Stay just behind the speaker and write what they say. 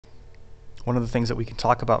one of the things that we can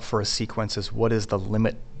talk about for a sequence is what is the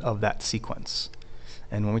limit of that sequence.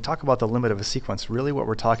 And when we talk about the limit of a sequence, really what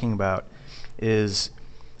we're talking about is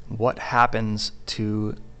what happens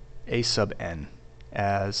to a sub n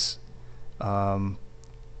as n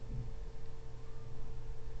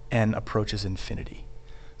approaches infinity.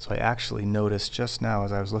 So I actually noticed just now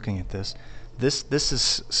as I was looking at this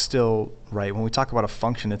is still right. When we talk about a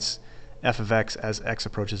function, it's f of x as x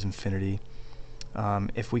approaches infinity.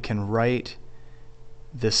 If we can write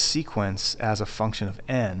this sequence as a function of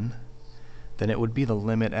n, then it would be the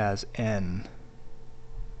limit as n,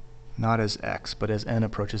 not as x, but as n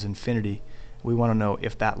approaches infinity. We want to know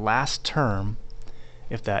if that last term,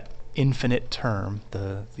 if that infinite term,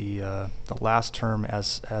 the last term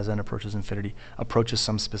as n approaches infinity, approaches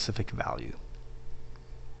some specific value,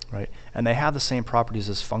 right? And they have the same properties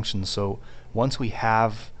as functions. So once we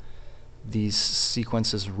have these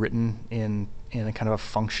sequences written in a kind of a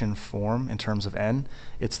function form in terms of n,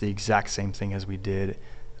 it's the exact same thing as we did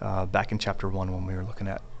back in chapter 1 when we were looking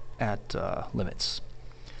at limits.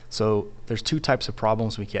 So there's two types of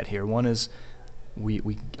problems we get here. One is we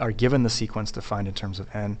are given the sequence defined in terms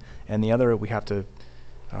of n, and the other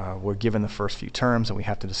we're given the first few terms and we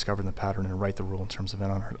have to discover the pattern and write the rule in terms of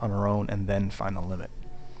n on our own and then find the limit.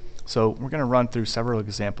 So we're going to run through several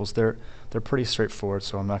examples. They're pretty straightforward,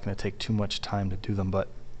 so I'm not going to take too much time to do them. But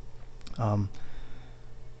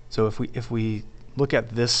so if we look at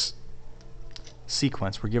this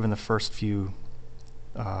sequence, we're given the first few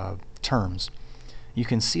terms. You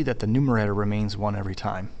can see that the numerator remains 1 every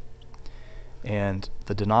time, and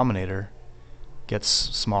the denominator gets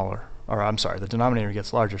smaller, or I'm sorry, the denominator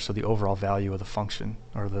gets larger, so the overall value of the function,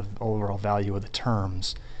 or the overall value of the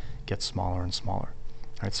terms, gets smaller and smaller.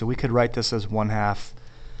 All right, so we could write this as 1/2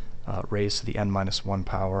 raised to the n minus 1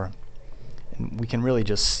 power, and we can really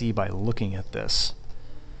just see by looking at this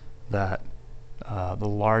that the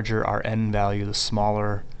larger our n value, the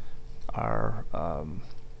smaller our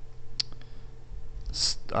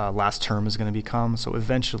last term is going to become. So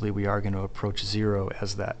eventually we are going to approach 0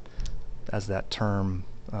 as that term,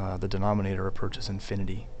 the denominator, approaches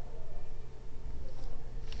infinity.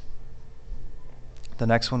 The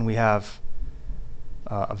next one, we have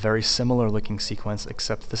a very similar looking sequence,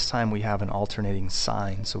 except this time we have an alternating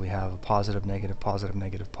sign. So we have a positive, negative, positive,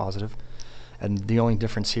 negative, positive. And the only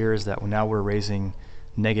difference here is that now we're raising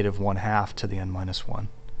negative 1/2 to the n minus 1,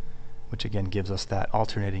 which again gives us that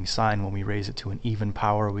alternating sign. When we raise it to an even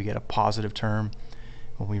power, we get a positive term.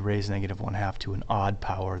 When we raise negative 1/2 to an odd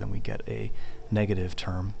power, then we get a negative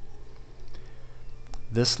term.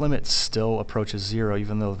 This limit still approaches 0,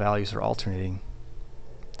 even though the values are alternating.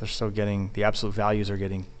 They're still getting, the absolute values are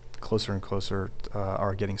getting closer and closer,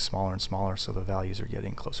 are getting smaller and smaller, so the values are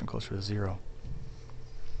getting closer and closer to 0.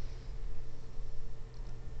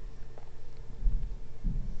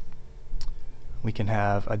 We can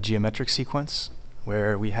have a geometric sequence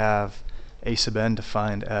where we have a sub n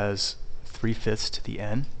defined as 3/5 to the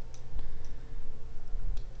n.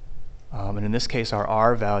 And in this case, our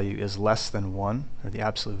r value is less than 1, or the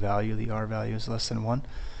absolute value of the r value is less than 1.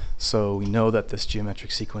 So we know that this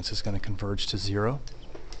geometric sequence is going to converge to 0.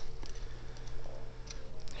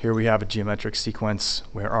 Here we have a geometric sequence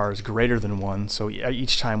where r is greater than 1. So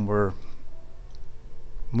each time we're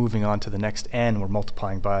moving on to the next n, we're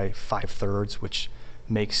multiplying by 5/3, which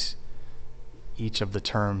makes each of the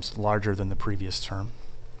terms larger than the previous term.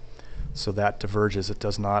 So that diverges. It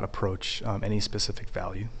does not approach any specific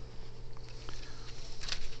value.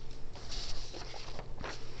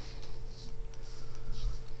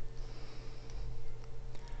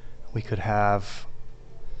 We could have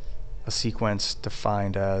a sequence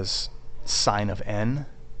defined as sine of n,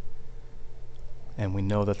 and we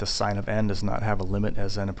know that the sine of n does not have a limit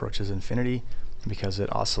as n approaches infinity because it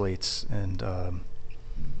oscillates and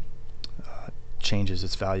changes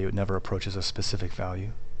its value. It never approaches a specific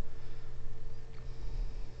value.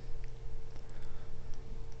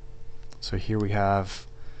 So here we have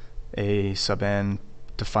a sub n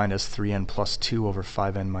defined as 3n plus 2 over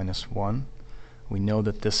 5n minus 1. We know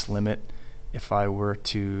that this limit, if I were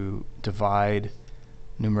to divide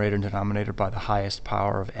numerator and denominator by the highest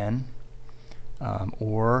power of n,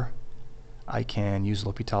 or I can use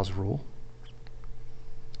L'Hopital's rule,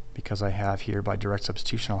 because I have here by direct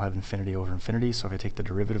substitution I'll have infinity over infinity. So if I take the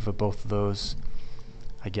derivative of both of those,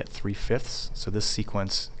 I get 3/5. So this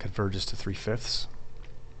sequence converges to 3/5.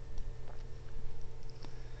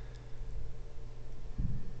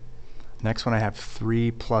 Next one, I have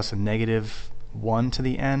 3 plus a negative 1 to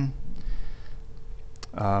the n.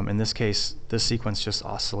 In this case, this sequence just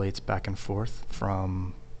oscillates back and forth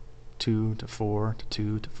from 2 to 4 to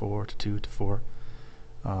 2 to 4 to 2 to 4.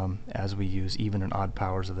 as we use even and odd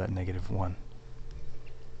powers of that -1.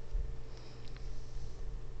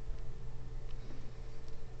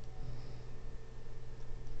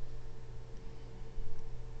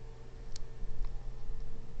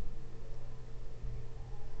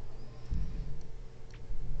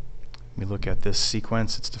 We look at this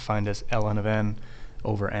sequence. It's defined as ln of n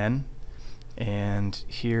over n, and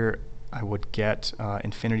here I would get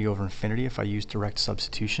infinity over infinity if I use direct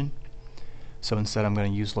substitution. So instead I'm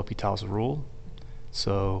going to use L'Hopital's rule.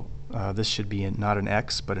 So this should be not an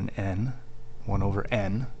x but an n, 1 over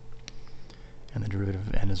n, and the derivative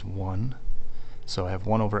of n is 1. So I have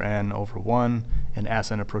 1 over n over 1, and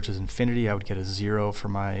as n approaches infinity I would get a 0 for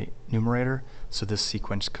my numerator. So this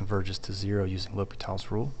sequence converges to 0 using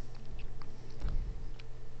L'Hopital's rule.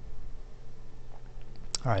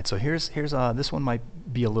 Alright, so here's this one might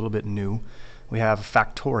be a little bit new. We have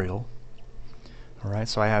factorial. Alright,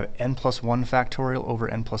 so I have n plus 1 factorial over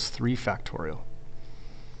n plus 3 factorial.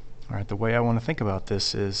 Alright, the way I want to think about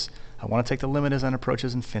this is I want to take the limit as n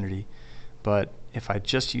approaches infinity, but if I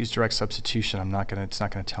just use direct substitution, it's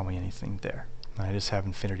not going to tell me anything there. I just have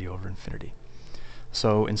infinity over infinity.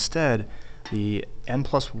 So instead, the n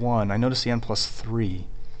plus 1, I notice the n plus 3.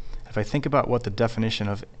 If I think about what the definition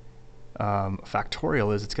of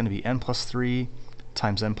factorial is, it's going to be n plus 3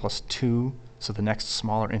 times n plus 2, so the next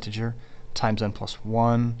smaller integer, times n plus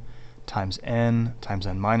 1 times n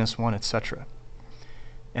minus 1, etc.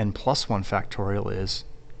 n plus 1 factorial is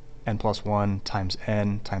n plus 1 times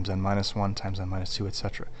n minus 1 times n minus 2,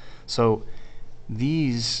 etc. So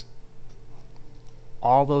these,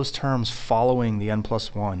 all those terms following the n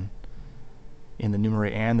plus 1 in the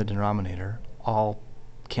numerator and the denominator all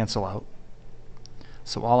cancel out.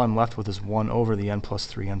 So all I'm left with is 1 over the n plus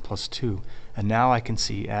 3, n plus 2. And now I can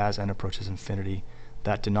see as n approaches infinity,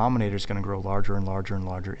 that denominator is going to grow larger and larger and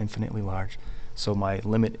larger, infinitely large. So my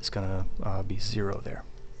limit is going to be 0 there.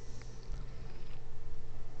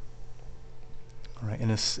 All right, in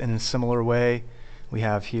a similar way, we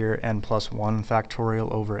have here n plus 1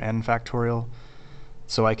 factorial over n factorial.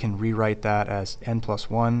 So I can rewrite that as n plus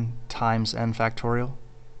 1 times n factorial,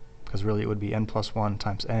 because really it would be n plus 1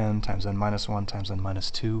 times n minus 1 times n minus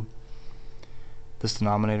 2. This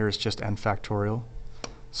denominator is just n factorial.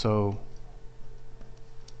 So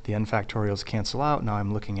the n factorials cancel out. Now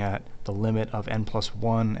I'm looking at the limit of n plus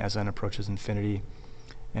 1 as n approaches infinity.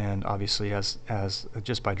 And obviously as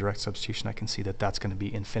just by direct substitution I can see that that's going to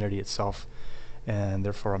be infinity itself. And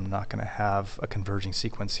therefore I'm not going to have a converging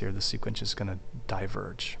sequence here. The sequence is going to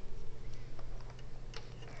diverge.